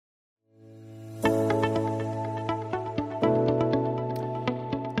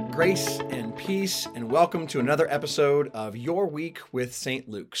Grace and peace, and welcome to another episode of Your Week with St.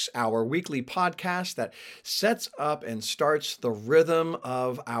 Luke's, our weekly podcast that sets up and starts the rhythm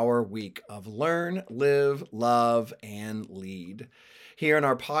of our week of learn, live, love, and lead. Here in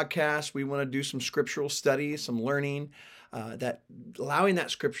our podcast, we want to do some scriptural study, some learning, that allowing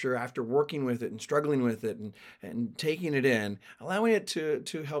that scripture after working with it and struggling with it and taking it in, allowing it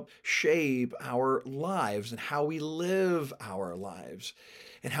to help shape our lives and how we live our lives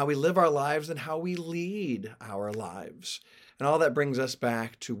and how we live our lives and how we lead our lives. And all that brings us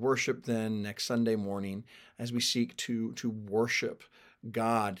back to worship then next Sunday morning as we seek to worship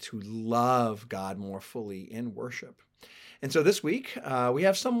God, to love God more fully in worship. And so this week, we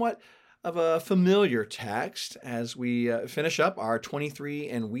have somewhat of a familiar text as we finish up our 23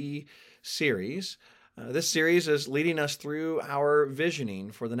 and We series. This series is leading us through our visioning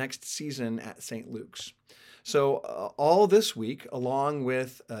for the next season at St. Luke's. So all this week, along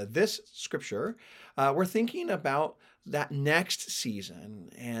with this scripture, we're thinking about that next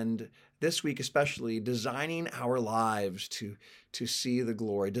season, and this week especially, designing our lives to see the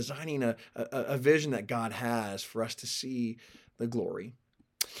glory, designing a vision that God has for us to see the glory.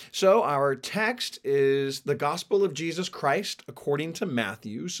 So our text is the Gospel of Jesus Christ according to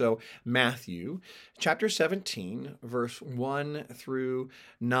Matthew. So Matthew chapter 17, verse 1 through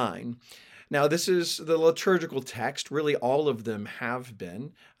 9. Now, this is the liturgical text. Really, all of them have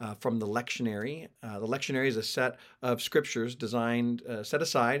been from the lectionary. The lectionary is a set of scriptures designed, set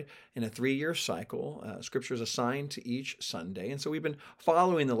aside in a 3-year cycle. Scriptures assigned to each Sunday. And so we've been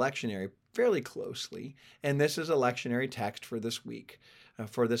following the lectionary fairly closely. And this is a lectionary text for this week.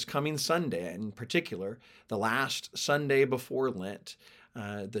 For this coming Sunday, in particular, the last Sunday before Lent,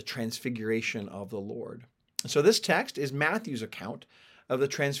 the transfiguration of the Lord. So this text is Matthew's account of the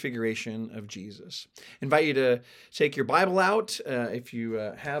transfiguration of Jesus. I invite you to take your Bible out if you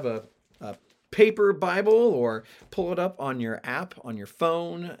have a paper Bible, or pull it up on your app, on your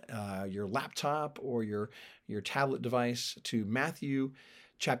phone, your laptop, or your tablet device to Matthew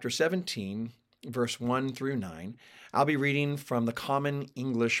chapter 17, verse 1 through 9. I'll be reading from the Common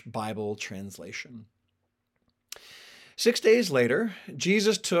English Bible translation. 6 days later,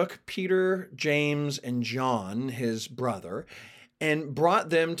 Jesus took Peter, James, and John, his brother, and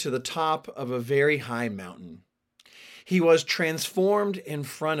brought them to the top of a very high mountain. He was transformed in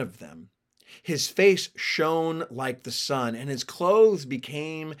front of them. His face shone like the sun, and his clothes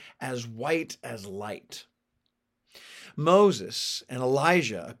became as white as light. Moses and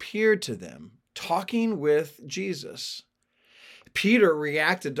Elijah appeared to them, talking with Jesus. Peter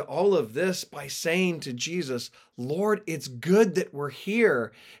reacted to all of this by saying to Jesus, "Lord, it's good that we're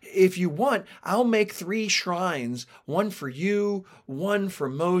here. If you want, I'll make 3 shrines, one for you, one for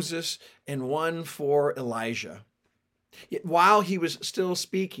Moses, and one for Elijah." Yet while he was still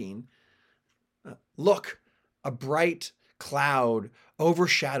speaking, look, a bright cloud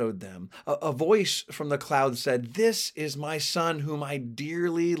overshadowed them. A voice from the cloud said, "This is my son whom I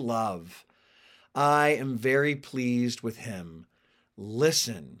dearly love. I am very pleased with him.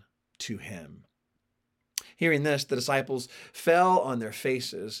 Listen to him." Hearing this, the disciples fell on their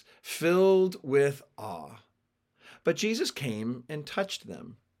faces, filled with awe. But Jesus came and touched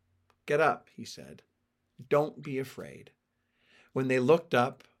them. "Get up," he said. "Don't be afraid." When they looked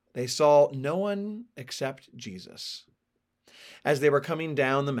up, they saw no one except Jesus. As they were coming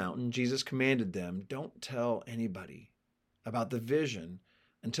down the mountain, Jesus commanded them, "Don't tell anybody about the vision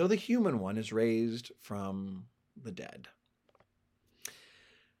until the human one is raised from the dead."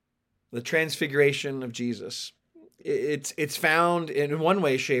 The transfiguration of Jesus. It's found in one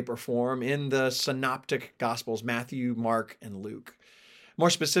way, shape, or form in the synoptic Gospels, Matthew, Mark, and Luke. More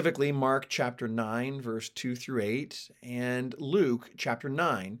specifically, Mark chapter 9, verse 2 through 8, and Luke chapter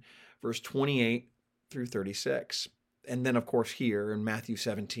 9, verse 28 through 36. And then, of course, here in Matthew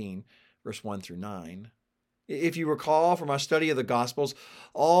 17, verse 1 through 9. If you recall from our study of the Gospels,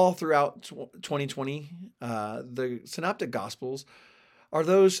 all throughout 2020, the Synoptic Gospels are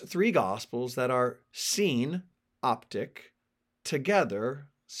those 3 Gospels that are seen, optic, together,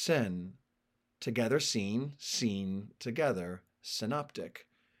 syn. Together, seen, together, synoptic.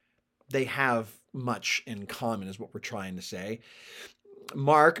 They have much in common is what we're trying to say.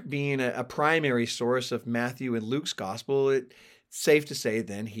 Mark being a primary source of Matthew and Luke's Gospel, it's safe to say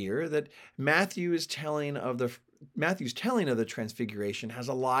then here that Matthew's telling of the Transfiguration has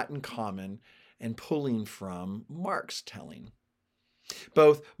a lot in common and pulling from Mark's telling.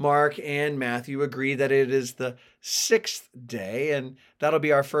 Both Mark and Matthew agree that it is the 6th day, and that'll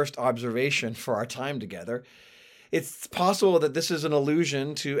be our first observation for our time together. It's possible that this is an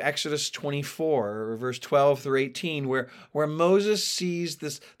allusion to Exodus 24, verse 12 through 18, where Moses sees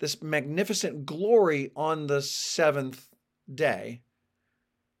this magnificent glory on the seventh day.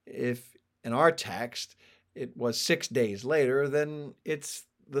 If in our text it was 6 days later, then it's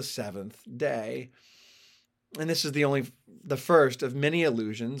the seventh day. And this is the first of many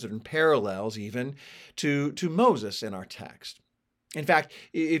allusions and parallels even to Moses in our text. In fact,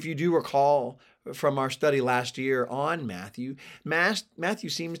 if you do recall from our study last year on Matthew, Matthew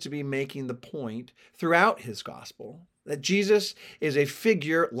seems to be making the point throughout his gospel that Jesus is a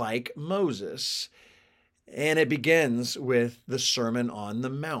figure like Moses. And it begins with the Sermon on the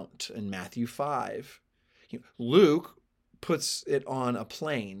Mount in Matthew 5. Luke puts it on a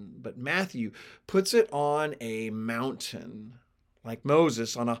plain, but Matthew puts it on a mountain, like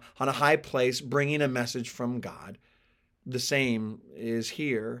Moses on a high place bringing a message from God. The same is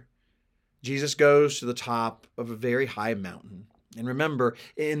here. Jesus goes to the top of a very high mountain. And remember,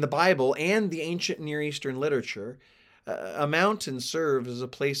 in the Bible and the ancient Near Eastern literature, a mountain serves as a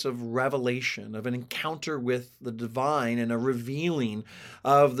place of revelation, of an encounter with the divine and a revealing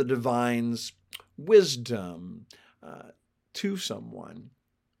of the divine's wisdom to someone.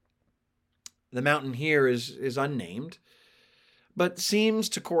 The mountain here is unnamed, but seems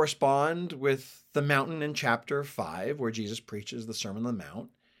to correspond with the mountain in chapter 5, where Jesus preaches the Sermon on the Mount,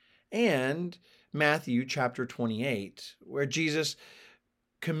 and Matthew chapter 28, where Jesus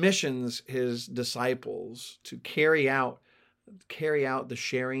commissions his disciples to carry out the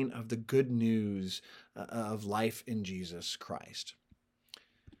sharing of the good news of life in Jesus Christ.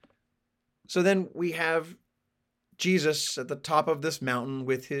 So then we have Jesus at the top of this mountain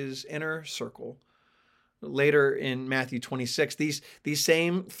with his inner circle. Later in Matthew 26, these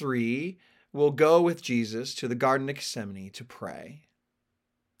same three will go with Jesus to the Garden of Gethsemane to pray.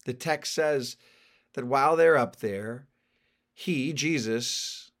 The text says that while they're up there, he,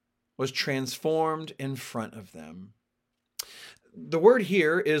 Jesus, was transformed in front of them. The word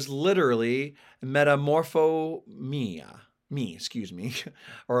here is literally metamorphomia,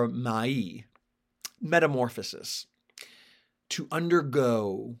 or mai, metamorphosis, to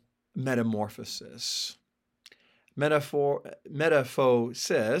undergo metamorphosis.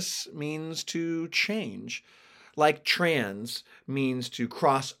 Metaphosis means to change, like trans means to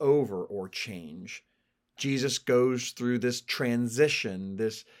cross over or change. Jesus goes through this transition,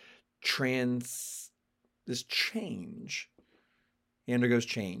 this change. He undergoes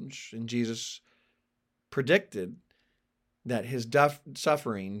change, and Jesus predicted that his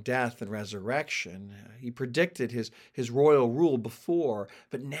suffering, death, and resurrection, he predicted his royal rule before,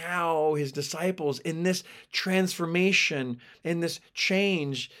 but now his disciples, in this transformation, in this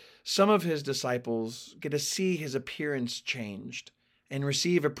change, some of his disciples get to see his appearance changed and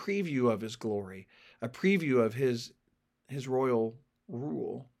receive a preview of his glory, a preview of his royal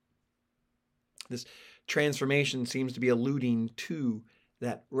rule. This transformation seems to be alluding to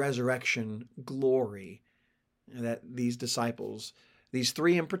that resurrection glory that these disciples, these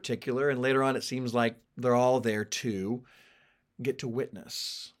three in particular, and later on it seems like they're all there too, get to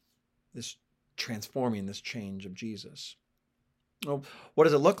witness this transforming, this change of Jesus. Well, what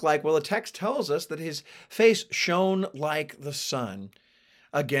does it look like? Well, the text tells us that his face shone like the sun.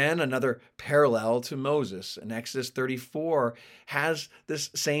 Again, another parallel to Moses. In Exodus 34 has this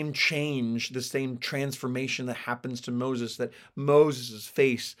same change, the same transformation that happens to Moses, that Moses'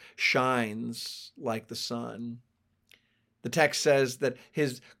 face shines like the sun. The text says that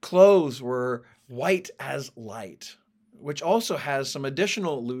his clothes were white as light, which also has some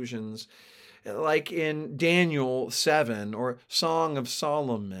additional allusions, like in Daniel 7 or Song of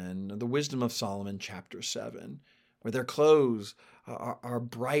Solomon, the Wisdom of Solomon, chapter 7, where their clothes are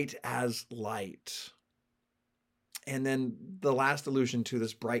bright as light. And then the last allusion to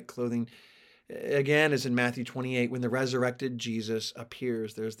this bright clothing, again, is in Matthew 28, when the resurrected Jesus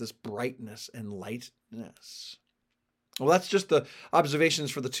appears. There's this brightness and lightness. Well, that's just the observations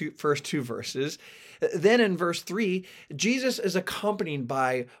for the first two verses. Then in verse 3, Jesus is accompanied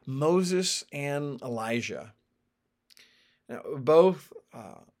by Moses and Elijah. Now, both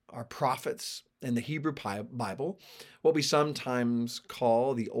are prophets in the Hebrew Bible, what we sometimes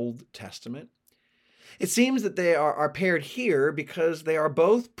call the Old Testament. It seems that they are paired here because they are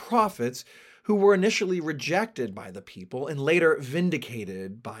both prophets who were initially rejected by the people and later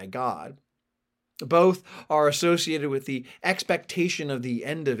vindicated by God. Both are associated with the expectation of the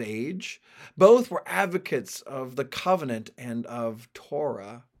end of age. Both were advocates of the covenant and of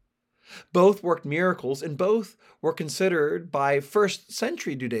Torah. Both worked miracles, and both were considered by first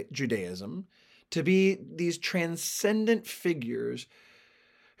century Judaism to be these transcendent figures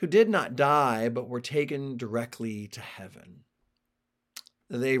who did not die but were taken directly to heaven.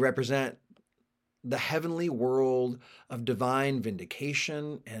 They represent the heavenly world of divine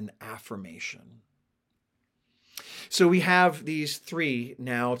vindication and affirmation. So we have these three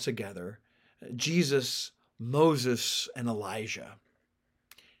now together: Jesus, Moses, and Elijah.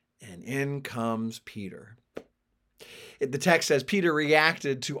 And in comes Peter. The text says Peter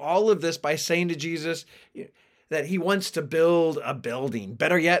reacted to all of this by saying to Jesus that he wants to build a building.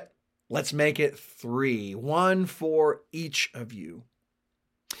 Better yet, let's make it three, one for each of you.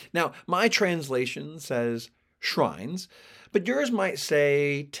 Now, my translation says shrines, but yours might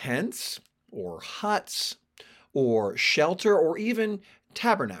say tents or huts or shelter or even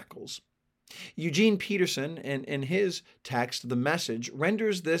tabernacles. Eugene Peterson, in his text, The Message,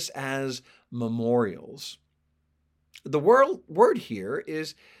 renders this as memorials. The word here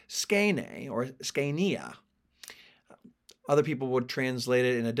is skene or skenia. Other people would translate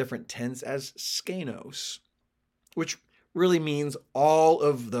it in a different tense as skenos, which really means all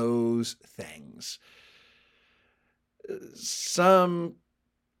of those things. Some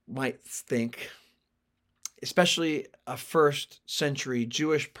might think, especially a first century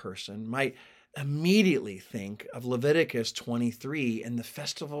Jewish person, might immediately think of Leviticus 23 and the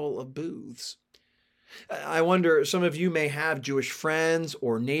Festival of Booths. I wonder, some of you may have Jewish friends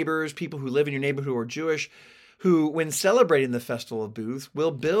or neighbors, people who live in your neighborhood who are Jewish, who, when celebrating the Festival of Booths,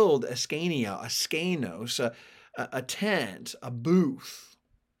 will build a skenia, a skenos, a tent, a booth,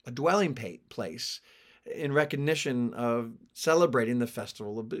 a dwelling place in recognition of celebrating the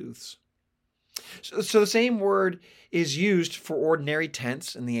Festival of Booths. So the same word is used for ordinary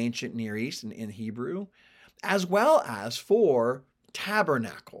tents in the ancient Near East in Hebrew, as well as for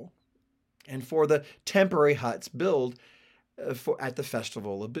tabernacle and for the temporary huts built at the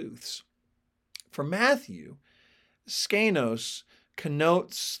Festival of Booths. For Matthew, skenos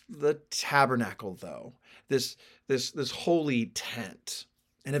connotes the tabernacle, though, this holy tent,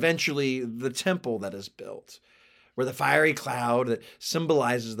 and eventually the temple that is built, where the fiery cloud that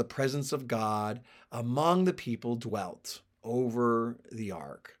symbolizes the presence of God among the people dwelt over the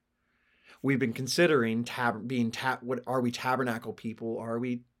ark. We've been considering what are we, tabernacle people? Are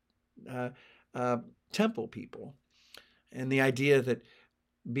we temple people? And the idea that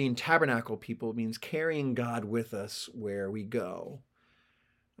being tabernacle people means carrying God with us where we go.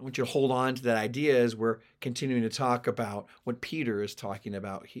 I want you to hold on to that idea as we're continuing to talk about what Peter is talking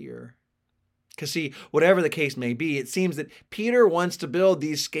about here. Because see, whatever the case may be, it seems that Peter wants to build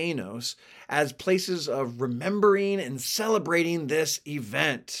these skenos as places of remembering and celebrating this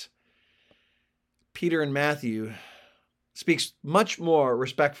event. Peter in Matthew speaks much more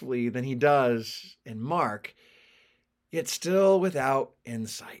respectfully than he does in Mark, yet still without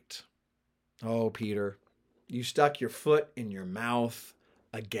insight. Oh, Peter, you stuck your foot in your mouth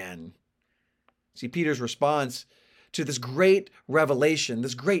again. See, Peter's response to this great revelation,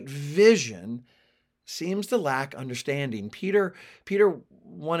 this great vision, seems to lack understanding. Peter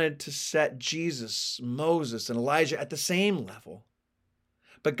wanted to set Jesus, Moses, and Elijah at the same level.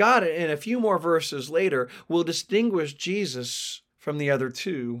 But God, in a few more verses later, will distinguish Jesus from the other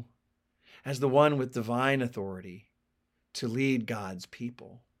two as the one with divine authority to lead God's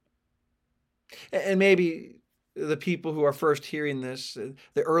people. And maybe the people who are first hearing this,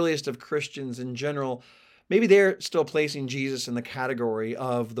 the earliest of Christians in general, maybe they're still placing Jesus in the category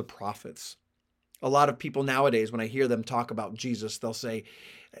of the prophets. A lot of people nowadays, when I hear them talk about Jesus, they'll say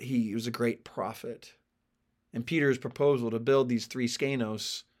he was a great prophet. And Peter's proposal to build these three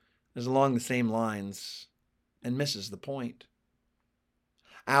skenos is along the same lines and misses the point.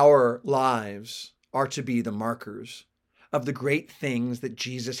 Our lives are to be the markers of the great things that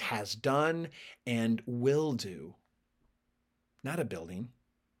Jesus has done and will do. Not a building,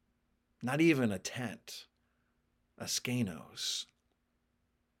 not even a tent, a skenos.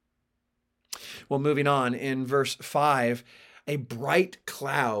 Well, moving on, in verse 5, a bright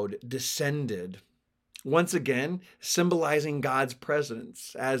cloud descended, once again symbolizing God's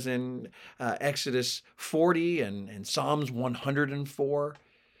presence, as in Exodus 40 and Psalms 104.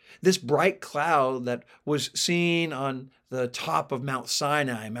 This bright cloud that was seen on the top of Mount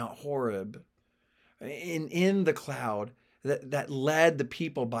Sinai, Mount Horeb, in the cloud that led the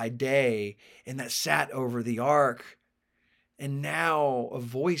people by day and that sat over the ark. And now a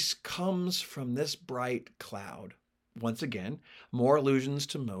voice comes from this bright cloud. Once again, more allusions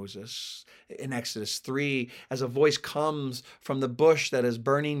to Moses in Exodus 3, as a voice comes from the bush that is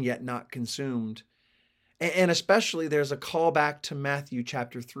burning yet not consumed. And especially there's a callback to Matthew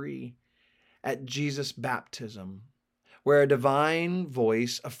chapter 3 at Jesus' baptism, where a divine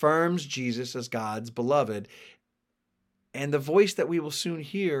voice affirms Jesus as God's beloved. And the voice that we will soon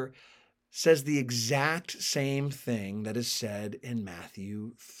hear says the exact same thing that is said in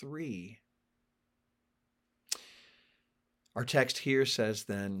Matthew 3. Our text here says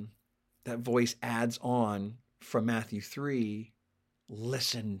then, that voice adds on from Matthew 3,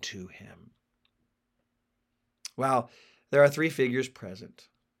 listen to him. Well, there are three figures present.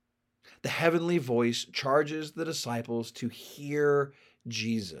 The heavenly voice charges the disciples to hear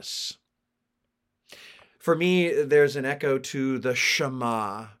Jesus. For me, there's an echo to the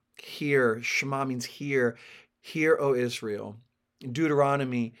Shema. Hear. Shema means hear. Hear, O Israel.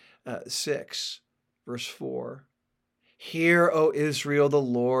 Deuteronomy 6, verse 4. Hear, O Israel, the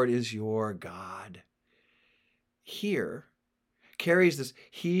Lord is your God. Hear carries this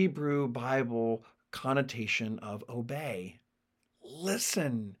Hebrew Bible connotation of obey.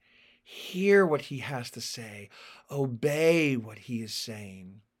 Listen. Hear what he has to say. Obey what he is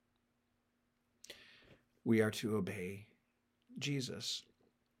saying. We are to obey Jesus.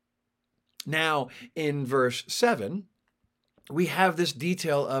 Now, in verse 7, we have this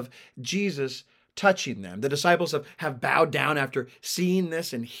detail of Jesus touching them. The disciples have bowed down after seeing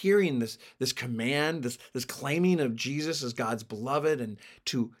this and hearing this command, this claiming of Jesus as God's beloved, and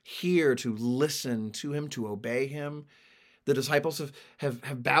to hear, to listen to him, to obey him. The disciples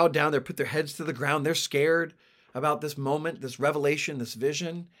have bowed down. They've put their heads to the ground. They're scared about this moment, this revelation, this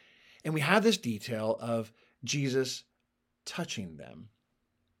vision. And we have this detail of Jesus touching them.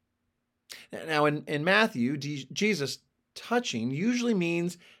 Now, in Matthew, Jesus touching usually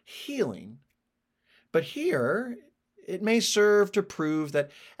means healing. But here, it may serve to prove that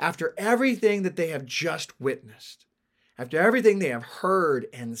after everything that they have just witnessed, after everything they have heard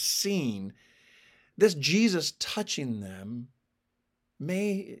and seen, this Jesus touching them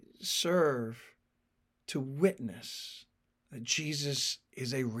may serve to witness that Jesus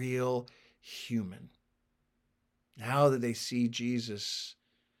is a real human. Now that they see Jesus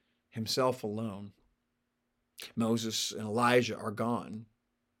himself alone, Moses and Elijah are gone.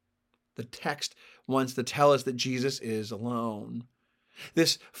 The text wants to tell us that Jesus is alone.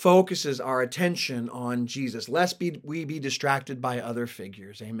 This focuses our attention on Jesus, lest we be distracted by other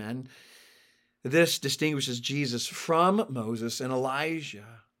figures. Amen. This distinguishes Jesus from Moses and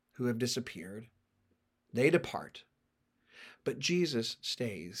Elijah, who have disappeared. They depart, but Jesus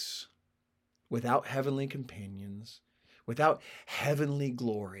stays without heavenly companions, without heavenly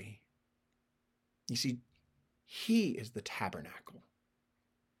glory. You see, he is the tabernacle.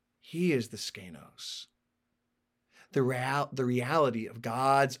 He is the skenos, the reality of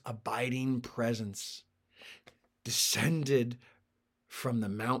God's abiding presence, descended from the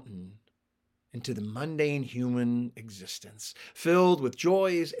mountain into the mundane human existence, filled with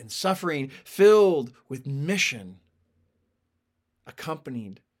joys and suffering, filled with mission,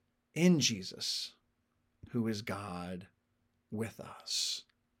 accompanied in Jesus, who is God with us.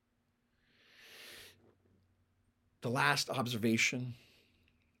 The last observation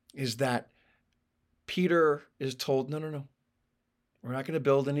is that Peter is told, no, we're not going to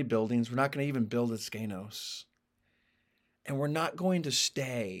build any buildings. We're not going to even build a skenos. And we're not going to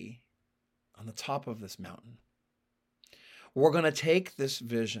stay on the top of this mountain. We're going to take this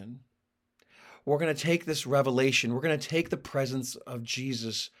vision. We're going to take this revelation. We're going to take the presence of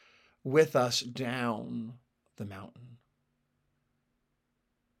Jesus with us down the mountain.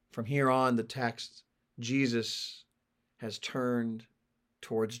 From here on, the text, Jesus has turned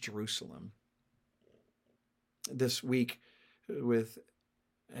towards Jerusalem. This week,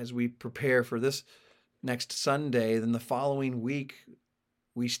 as we prepare for this next Sunday, then the following week,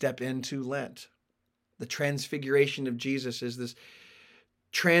 we step into Lent. The transfiguration of Jesus is this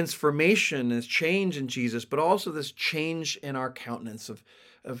transformation, this change in Jesus, but also this change in our countenance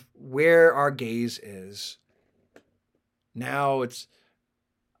of where our gaze is. Now it's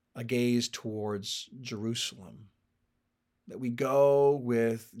a gaze towards Jerusalem, that we go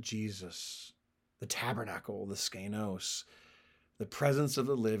with Jesus, the tabernacle, the skenos, the presence of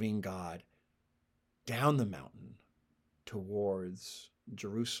the living God, down the mountain towards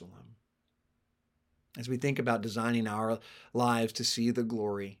Jerusalem. As we think about designing our lives to see the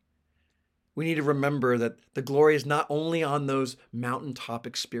glory, we need to remember that the glory is not only on those mountaintop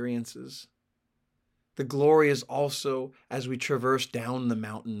experiences. The glory is also as we traverse down the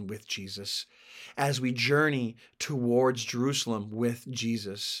mountain with Jesus, as we journey towards Jerusalem with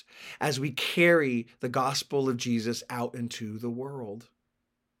Jesus, as we carry the gospel of Jesus out into the world.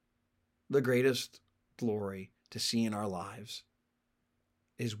 The greatest glory to see in our lives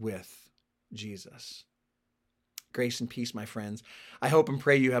is with Jesus. Grace and peace, my friends. I hope and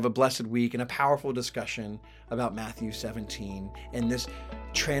pray you have a blessed week and a powerful discussion about Matthew 17 and this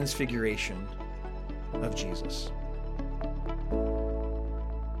transfiguration of Jesus.